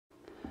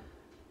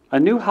A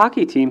new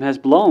hockey team has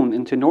blown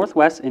into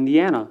Northwest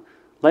Indiana.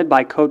 Led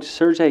by coach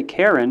Sergei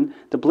Kharin,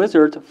 the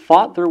Blizzards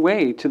fought their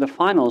way to the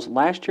finals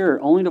last year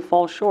only to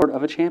fall short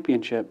of a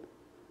championship.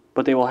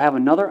 But they will have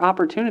another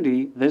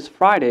opportunity this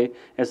Friday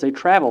as they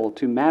travel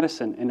to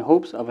Madison in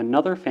hopes of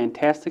another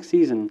fantastic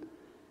season.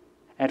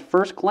 At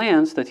first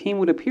glance, the team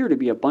would appear to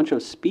be a bunch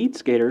of speed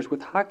skaters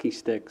with hockey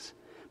sticks,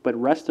 but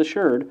rest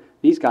assured,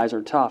 these guys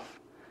are tough.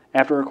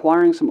 After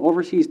acquiring some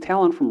overseas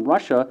talent from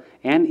Russia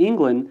and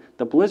England,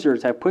 the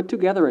Blizzards have put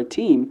together a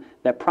team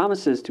that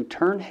promises to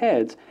turn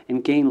heads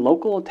and gain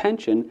local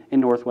attention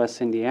in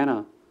Northwest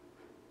Indiana.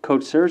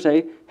 Coach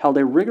Sergei held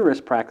a rigorous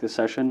practice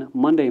session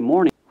Monday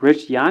morning.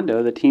 Rich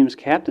Jondo, the team's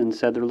captain,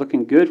 said they're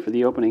looking good for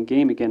the opening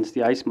game against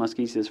the Ice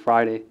Muskies this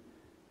Friday.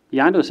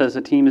 Jondo says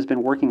the team has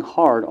been working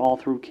hard all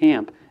through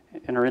camp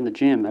and are in the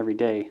gym every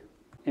day.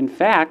 In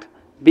fact,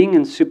 being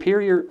in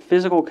superior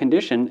physical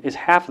condition is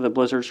half of the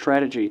Blizzard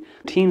strategy.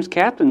 The team's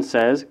captain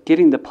says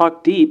getting the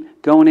puck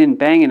deep, going in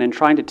banging and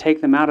trying to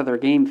take them out of their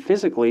game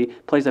physically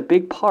plays a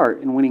big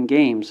part in winning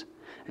games.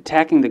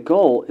 Attacking the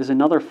goal is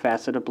another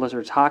facet of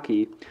Blizzard's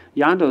hockey.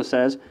 Jondo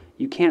says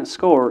you can't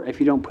score if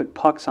you don't put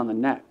pucks on the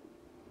net.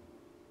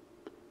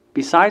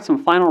 Besides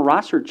some final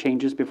roster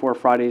changes before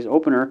Friday's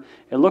opener,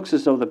 it looks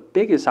as though the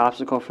biggest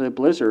obstacle for the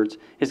Blizzards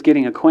is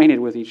getting acquainted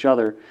with each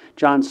other.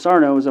 John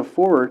Sarno is a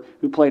forward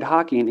who played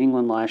hockey in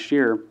England last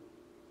year.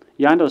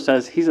 Jondo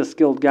says he's a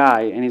skilled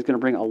guy and he's going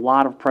to bring a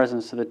lot of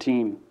presence to the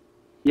team.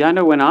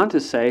 Jondo went on to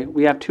say,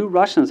 "We have 2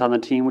 Russians on the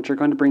team which are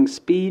going to bring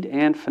speed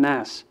and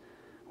finesse.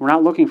 We're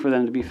not looking for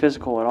them to be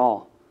physical at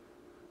all."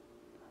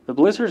 The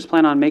Blizzards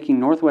plan on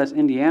making Northwest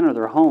Indiana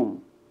their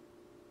home.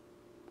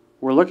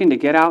 "We're looking to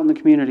get out in the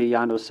community,"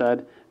 Jondo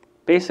said.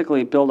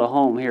 "Basically build a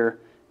home here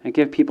and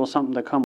give people something to come